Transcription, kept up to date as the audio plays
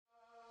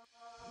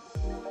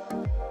Road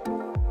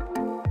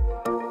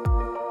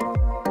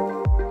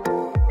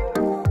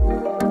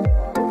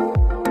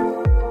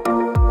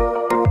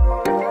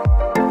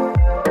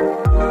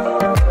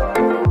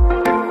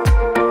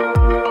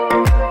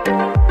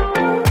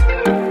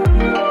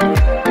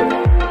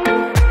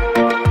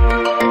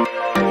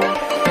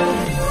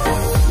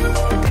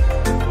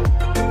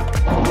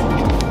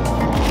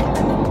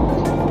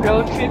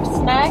trip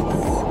snacks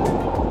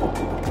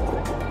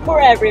for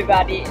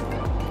everybody.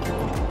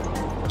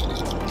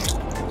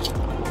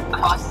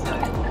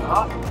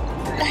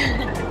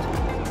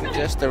 We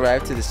just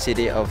arrived to the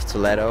city of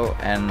Toledo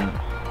and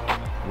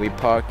we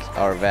parked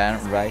our van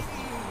right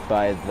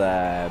by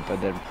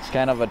it's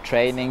kind of a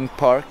training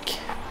park.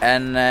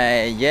 And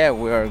yeah,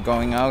 we are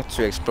going out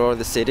to explore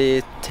the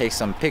city, take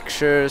some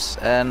pictures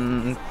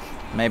and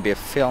maybe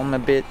film a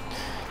bit.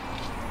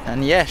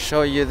 And yeah,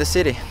 show you the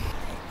city.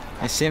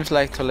 It seems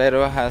like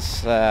Toledo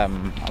has a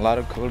lot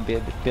of cool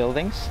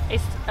buildings.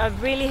 It's a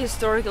really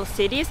historical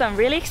city, so I'm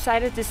really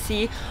excited to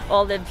see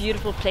all the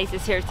beautiful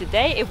places here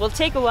today. It will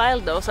take a while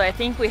though, so I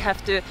think we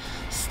have to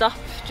stop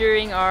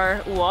during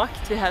our walk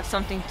to have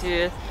something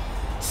to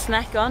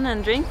snack on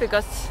and drink,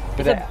 because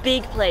it's a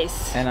big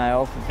place. And I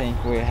also think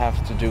we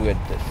have to do it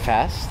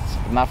fast.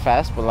 Not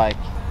fast, but like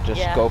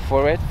just go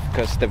for it,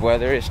 because the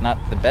weather is not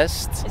the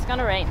best. It's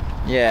gonna rain.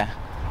 Yeah.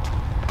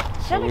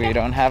 So we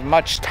don't have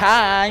much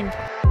time.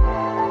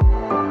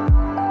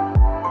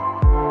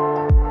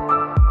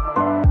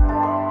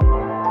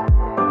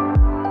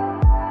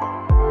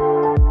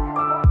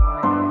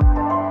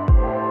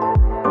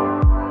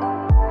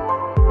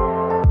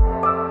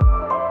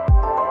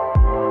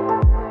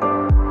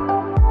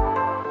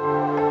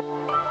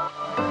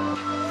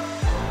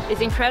 It's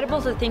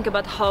incredible to think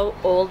about how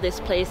old this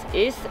place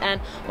is,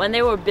 and when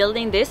they were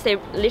building this, they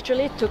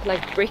literally took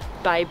like brick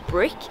by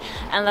brick,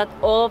 and that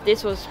all of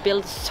this was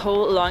built so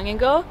long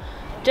ago.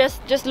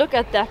 Just look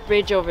at that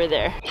bridge over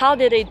there. How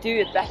did they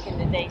do it back in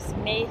the days?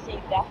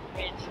 Amazing, that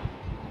bridge.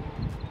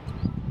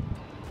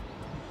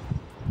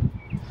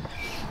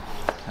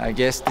 I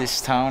guess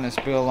this town is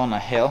built on a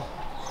hill,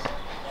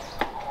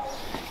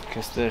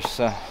 because there's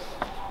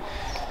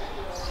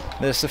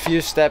a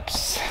few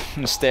steps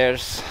and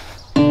stairs.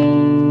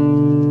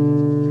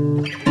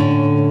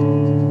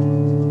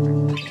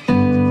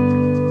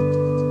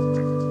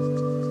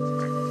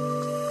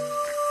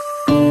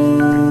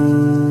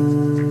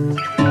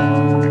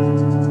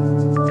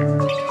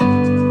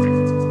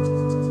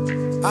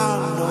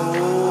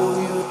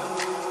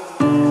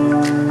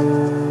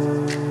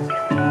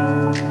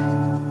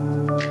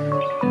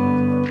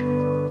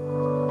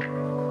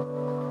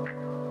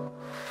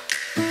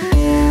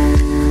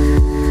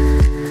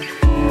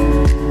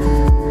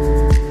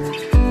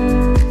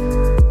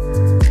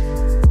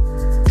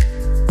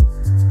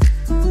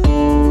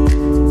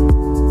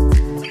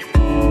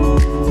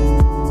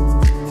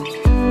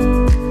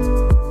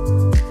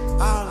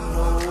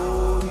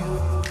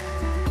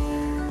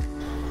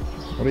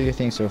 What do you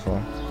think so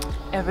far?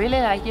 I really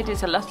like it.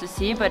 It's a lot to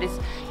see, but it's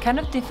kind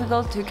of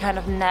difficult to kind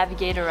of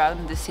navigate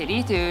around the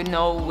city to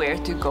know where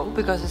to go,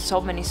 because there's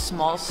so many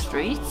small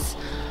streets.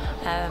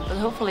 But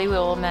hopefully we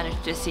will manage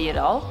to see it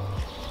all.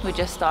 We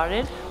just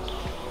started.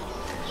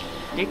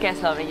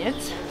 Luca's loving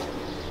it.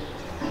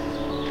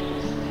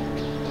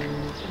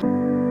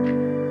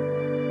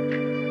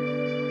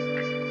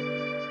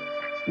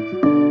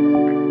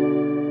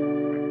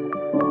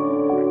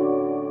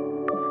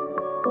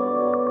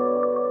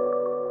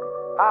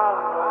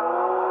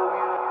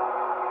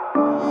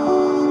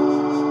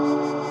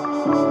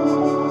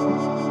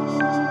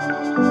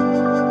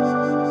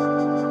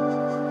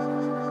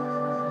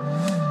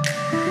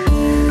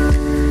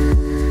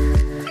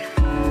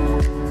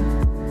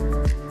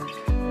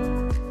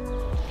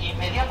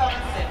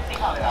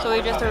 So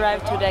we just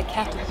arrived to the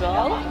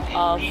Cathedral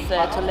of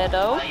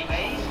Toledo.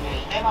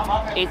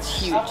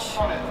 It's huge.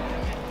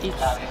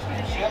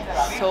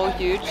 It's so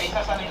huge.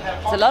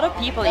 It's a lot of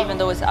people, even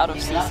though it's out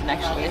of season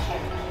actually.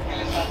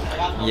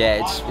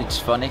 Yeah, it's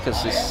funny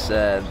because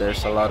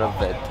there's a lot of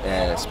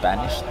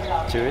Spanish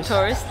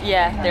tourists.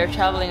 Yeah, they're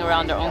traveling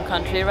around their own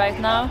country right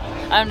now.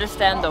 I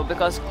understand though,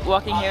 because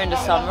walking here in the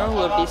summer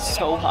will be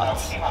so hot.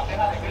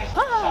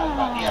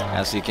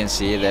 As you can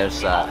see,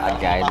 there's a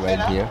guide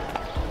right here.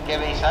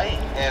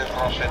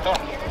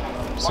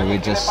 So we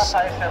just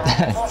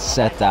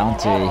sat down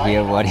to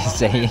hear what he's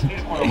saying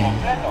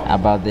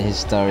about the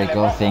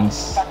historical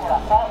things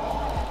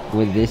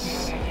with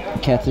this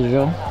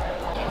cathedral,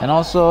 and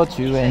also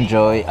to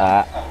enjoy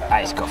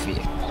iced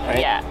coffee. Right?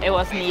 Yeah, it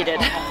was needed.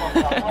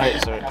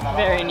 Right, sorry.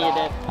 Very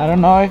needed. I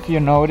don't know if you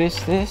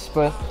noticed this,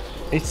 but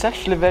it's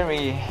actually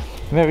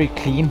very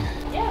clean.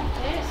 Yeah,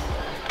 it is.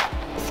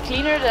 It's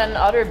cleaner than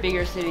other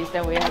bigger cities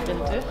that we have been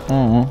to.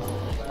 Mm-hmm.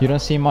 You don't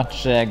see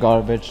much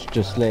garbage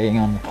just laying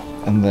on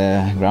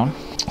the ground.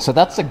 So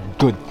that's a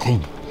good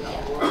thing.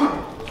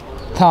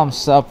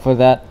 Thumbs up for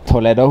that,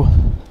 Toledo.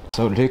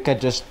 So Luca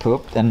just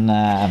pooped, and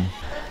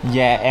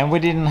yeah, and we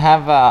didn't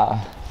have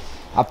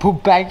a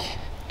poop bag.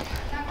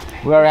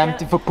 We are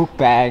empty for poop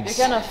bags.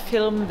 You're gonna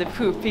film the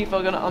poop, people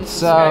are gonna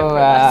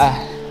unsubscribe.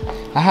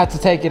 So I had to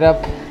take it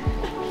up,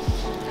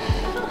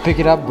 pick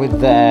it up with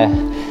the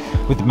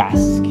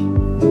mask.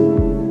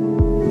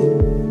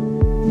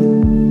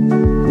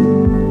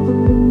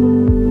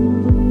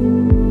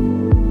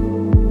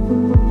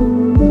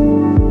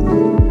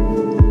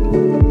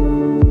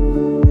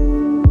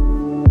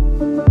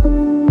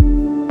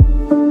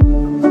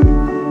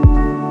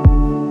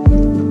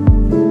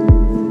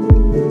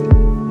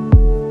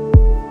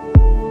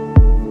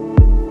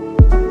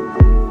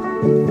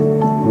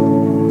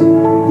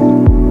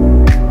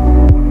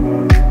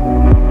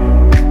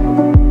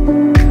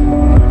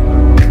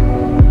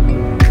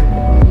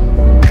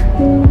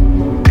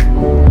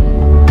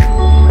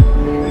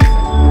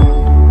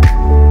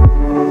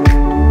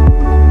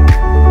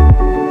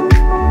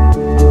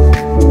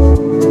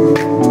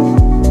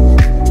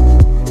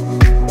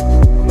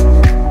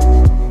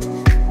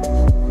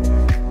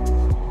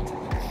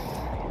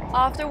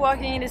 After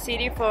walking in the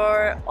city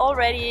for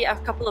already a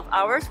couple of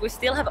hours, we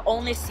still have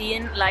only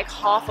seen like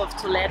half of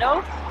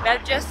Toledo. We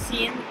have just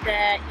seen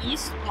the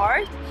east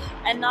part,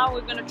 and now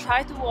we're gonna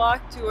try to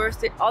walk towards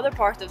the other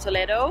part of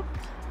Toledo.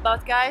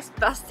 But guys,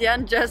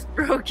 Bastian just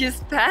broke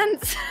his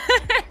pants.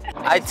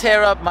 I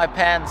tear up my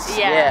pants.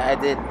 Yeah, I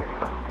did.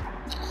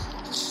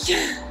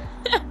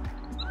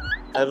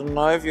 I don't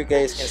know if you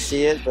guys can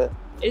see it, but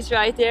it's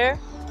right there.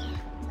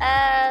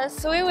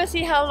 So we will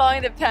see how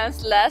long the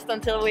pants last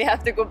until we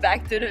have to go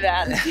back to the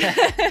van.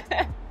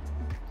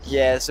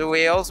 Yeah, so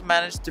we also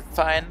managed to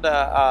find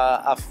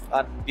a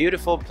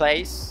beautiful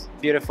place,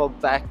 beautiful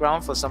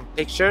background for some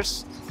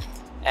pictures,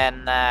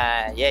 and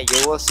yeah,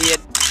 you will see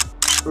it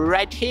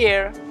right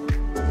here.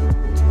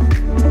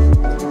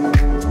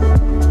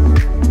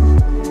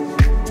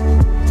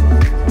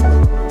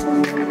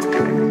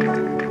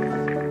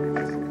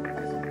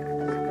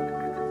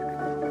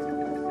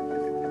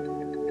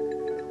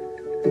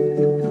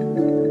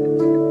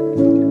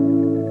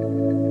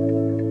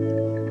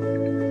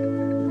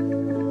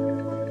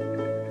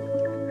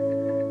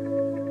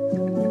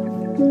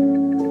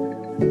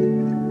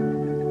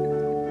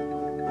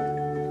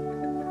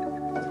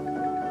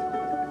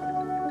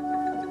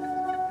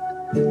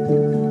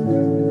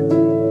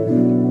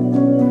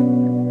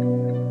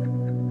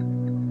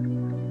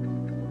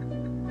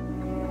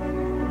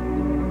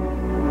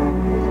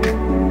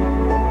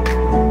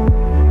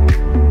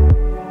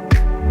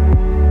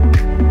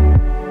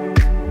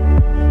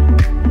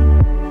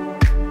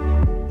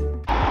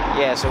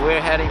 Yeah, so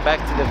we're heading back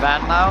to the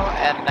van now,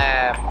 and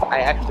I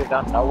actually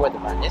don't know where the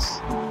van is.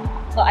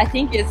 So I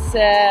think it's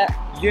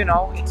you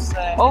know, it's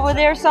over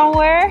there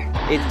somewhere.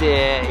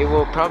 It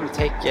will probably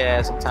take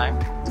some time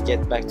to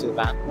get back to the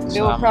van.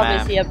 We will probably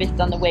see a bit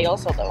on the way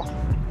also though.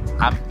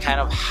 I'm kind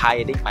of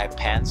hiding my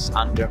pants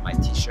under my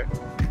t-shirt.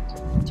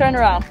 Turn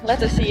around,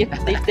 let us see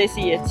if they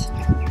see it.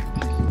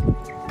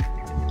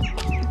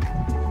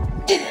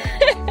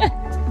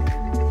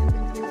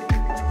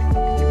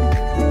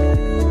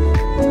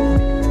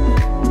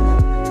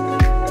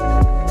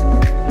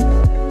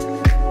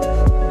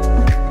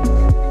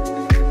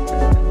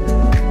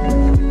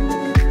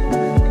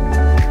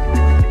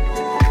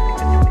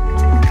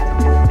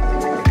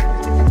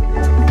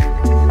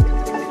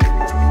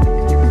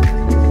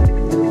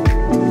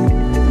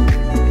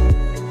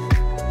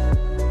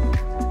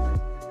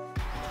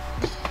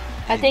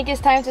 I think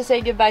it's time to say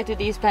goodbye to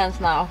these pants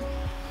now.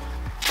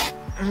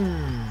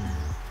 I'm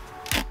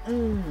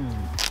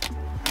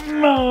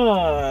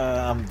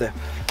the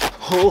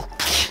Hulk.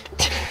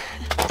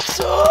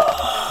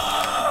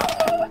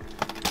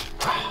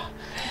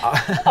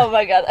 Oh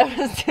my god, that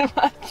was too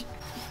much.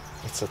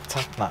 It's a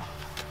top now.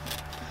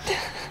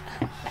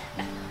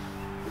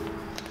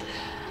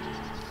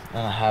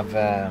 And I have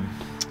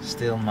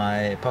still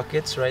my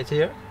pockets right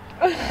here.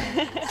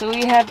 So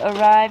we have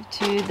arrived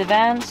to the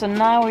van, so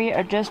now we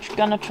are just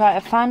gonna try to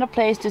find a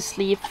place to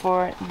sleep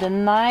for the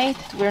night.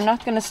 We're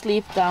not gonna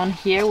sleep down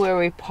here where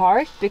we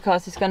parked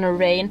because it's gonna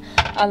rain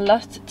a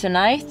lot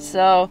tonight,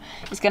 so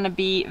it's gonna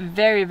be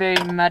very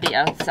muddy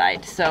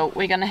outside, so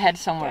we're gonna head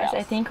somewhere else.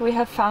 I think we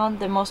have found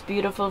the most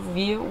beautiful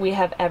view we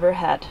have ever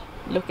had.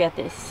 Look at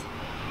this.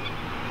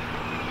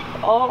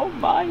 Oh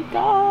my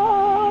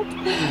god!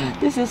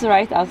 This is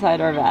right outside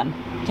our van.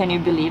 Can you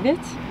believe it?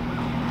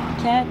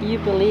 Can't you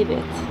believe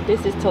it?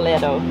 This is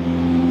Toledo.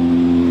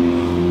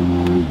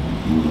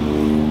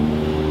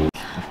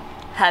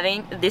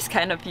 Having this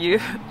kind of view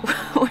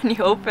when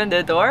you open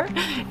the door,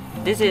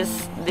 this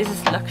is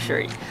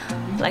luxury.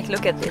 Like,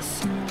 look at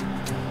this.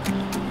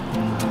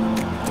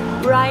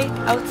 Right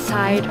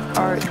outside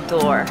our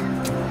door.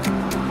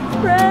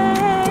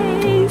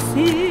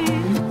 Crazy!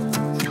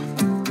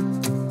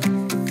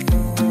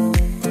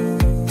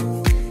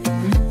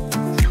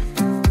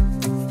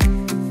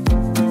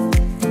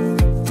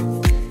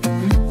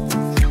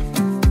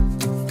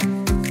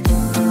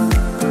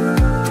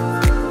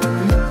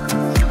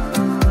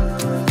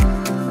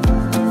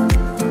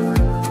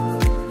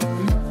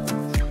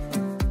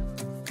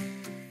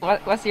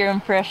 What's your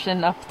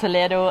impression of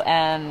Toledo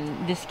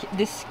and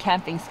this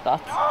camping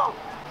spot?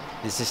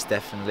 This is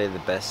definitely the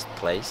best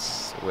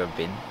place we've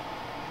been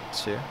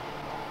to.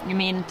 You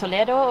mean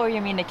Toledo or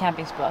you mean the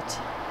camping spot?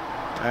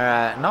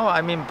 No,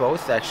 I mean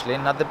both actually.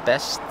 Not the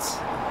best,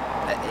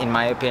 in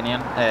my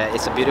opinion.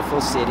 It's a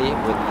beautiful city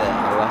with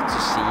a lot to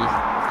see.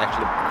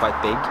 Actually,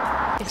 quite big.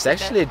 It's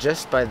actually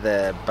just by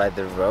the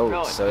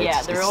road, so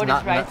yeah, the road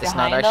is right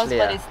behind us,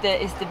 but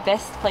it's the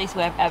best place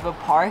we have ever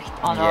parked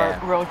on our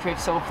road trip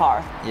so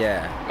far.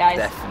 Yeah, guys,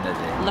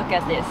 definitely. Look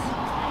at this.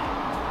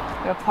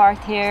 We're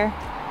parked here.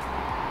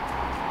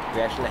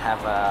 We actually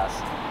have a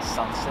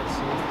sunset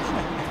here.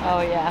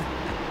 Oh yeah,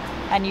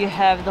 and you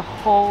have the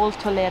whole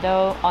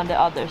Toledo on the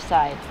other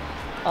side.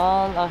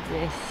 All of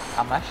this.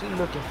 I'm actually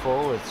looking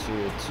forward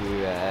to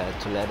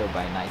Toledo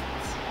by night.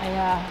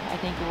 Yeah, I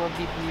think it will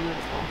be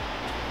beautiful.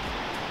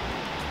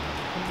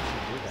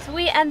 So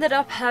we ended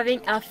up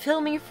having a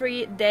filming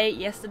free day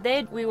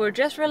yesterday. We were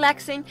just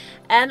relaxing,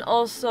 and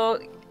also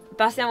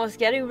Bastian was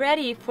getting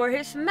ready for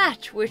his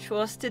match, which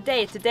was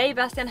today. Today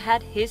Bastian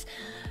had his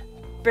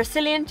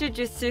Brazilian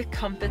Jiu-Jitsu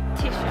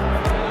competition.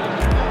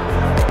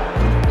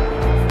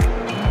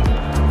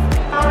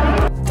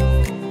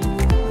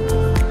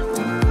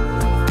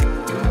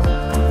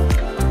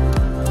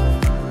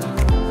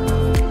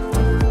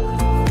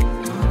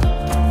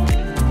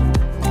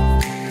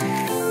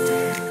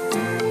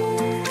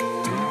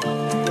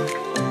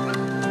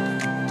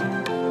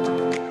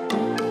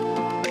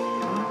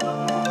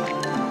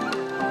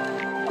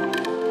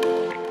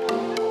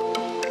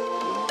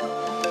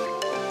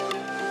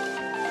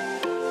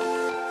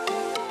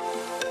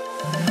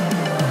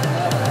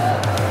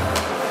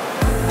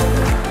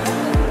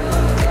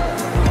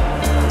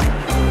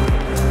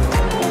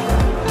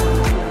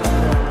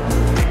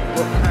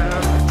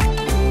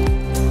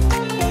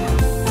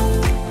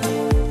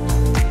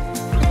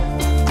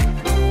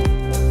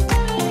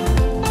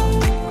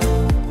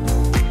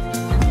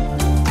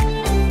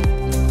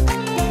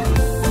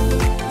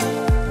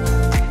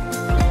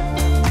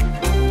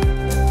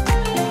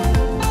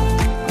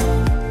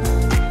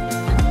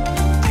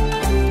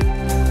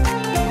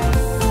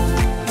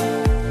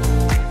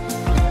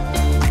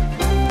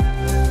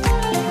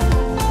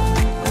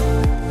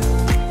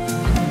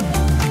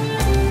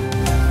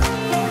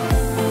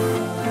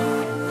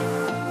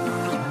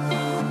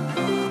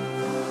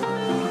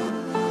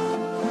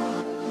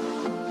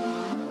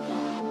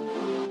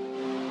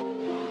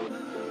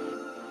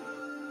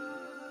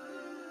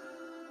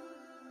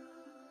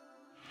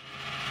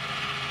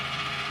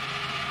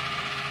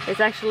 It's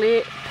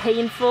actually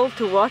painful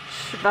to watch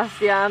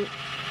Bastian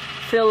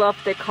fill up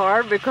the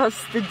car because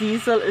the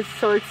diesel is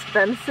so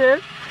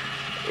expensive.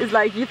 It's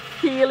like you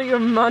feel your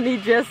money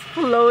just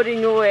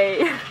floating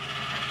away.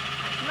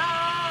 No!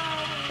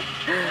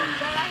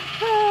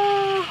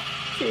 Oh,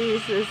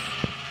 Jesus.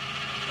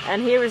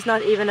 And here is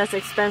not even as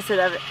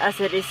expensive as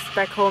it is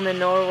back home in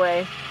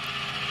Norway.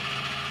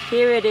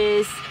 Here it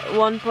is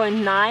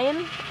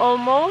 1.9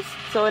 almost,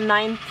 so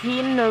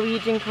 19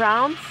 Norwegian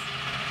crowns.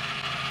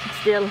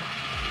 Still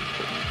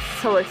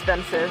so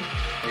expensive.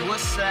 It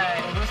was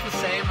the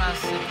same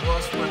as it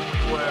was when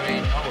we were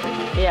in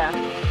Norway. Yeah.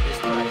 This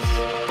price.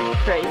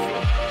 Crazy.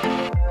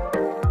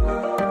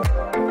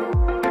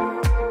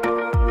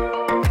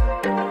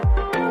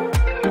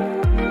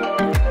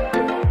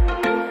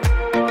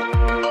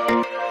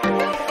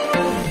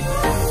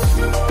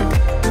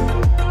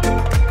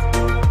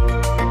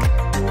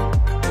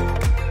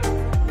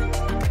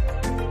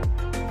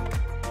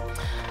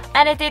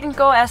 And it didn't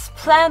go as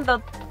planned,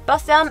 but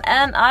Bastian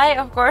and I,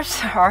 of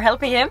course, are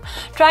helping him,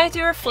 trying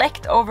to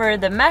reflect over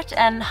the match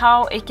and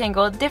how it can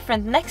go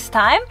different next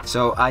time.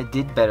 So I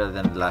did better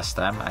than the last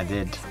time, I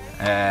did.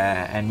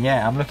 And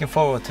yeah, I'm looking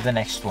forward to the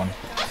next one.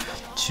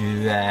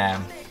 To,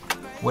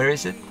 where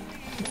is it?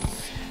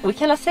 We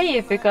cannot say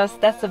it because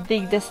that's a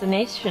big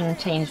destination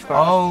change for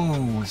us.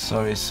 Oh,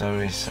 sorry. So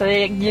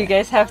you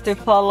guys have to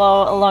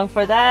follow along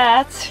for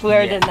that,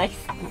 where the next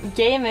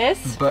game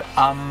is. But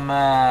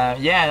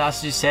yeah,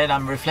 as you said,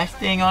 I'm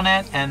reflecting on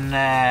it, and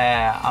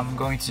I'm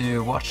going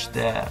to watch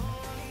the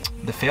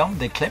film,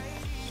 the clip.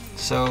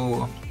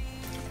 So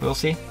we'll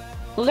see.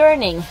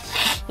 Learning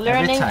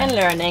and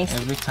learning.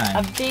 Every time.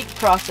 A big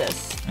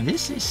process. And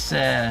this is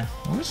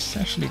was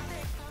actually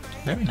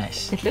very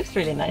nice. It looks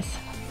really nice.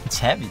 It's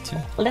heavy too.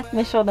 Let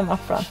me show them up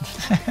front.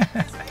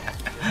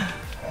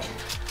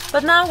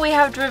 But now we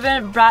have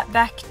driven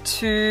back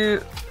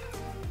to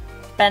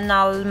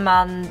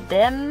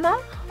Benalmádena?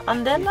 I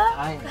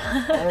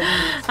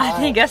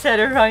think I said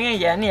it wrong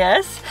again,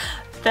 yes.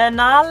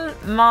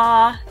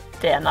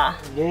 Benalmádena.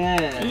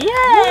 Yeah.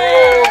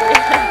 Yay!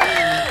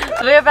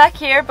 So we are back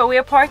here, but we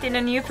are parked in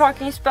a new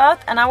parking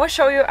spot, and I will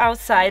show you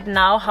outside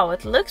now how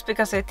it looks,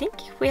 because I think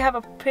we have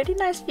a pretty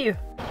nice view.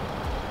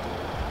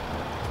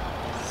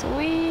 So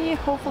we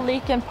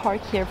hopefully can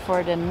park here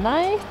for the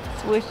night,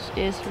 which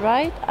is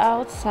right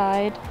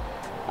outside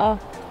of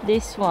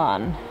this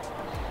one.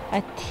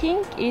 I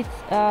think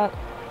it's a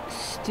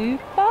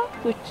stupa,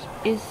 which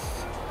is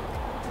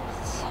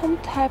some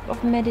type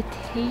of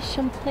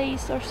meditation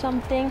place or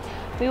something.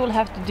 We will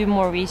have to do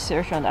more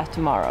research on that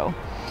tomorrow.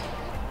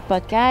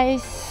 But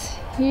guys,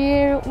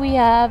 here we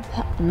have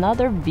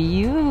another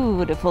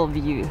beautiful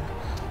view.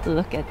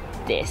 look at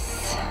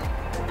this.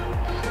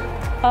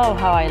 Oh,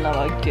 how I love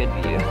a good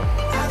view.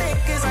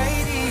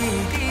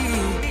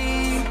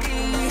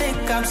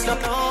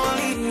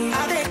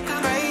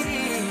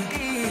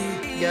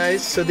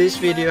 Guys, so this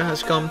video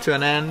has come to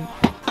an end.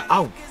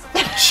 Oh,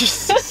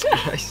 Jesus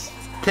Christ.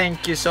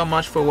 Thank you so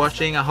much for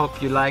watching. I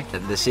hope you liked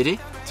the city,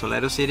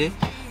 Toledo city,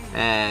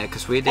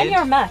 because we did. And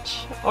your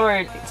match,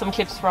 or some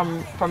clips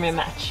from your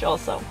match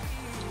also.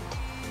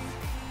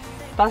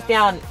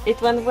 Bastian,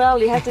 it went well.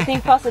 You have to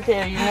think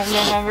positive, you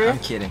remember? I'm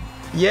kidding.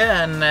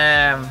 Yeah,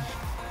 and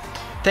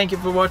thank you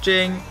for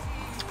watching.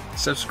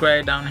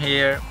 Subscribe down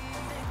here.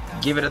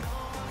 Give it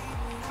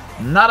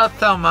not a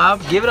thumb up.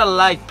 Give it a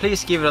like.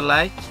 Please give it a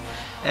like.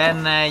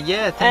 And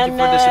yeah, thank you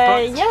for the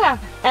support. Yeah,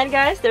 and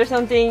guys, there's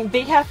something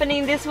big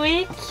happening this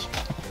week.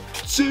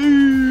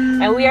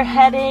 And we are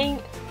heading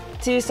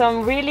to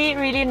some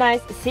really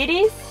nice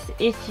cities.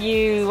 If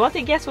you want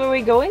to guess where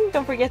we're going,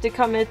 don't forget to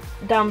comment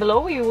down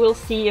below. You will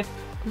see if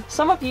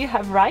some of you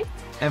have right.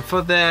 And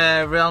for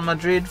the Real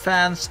Madrid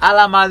fans, a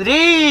la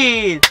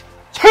Madrid!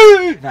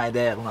 Nej,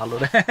 det är Ronaldo.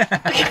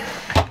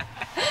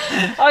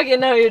 Okay,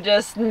 now you're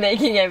just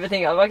making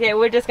everything up. Okay,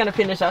 we're just gonna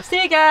finish up.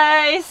 See you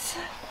guys!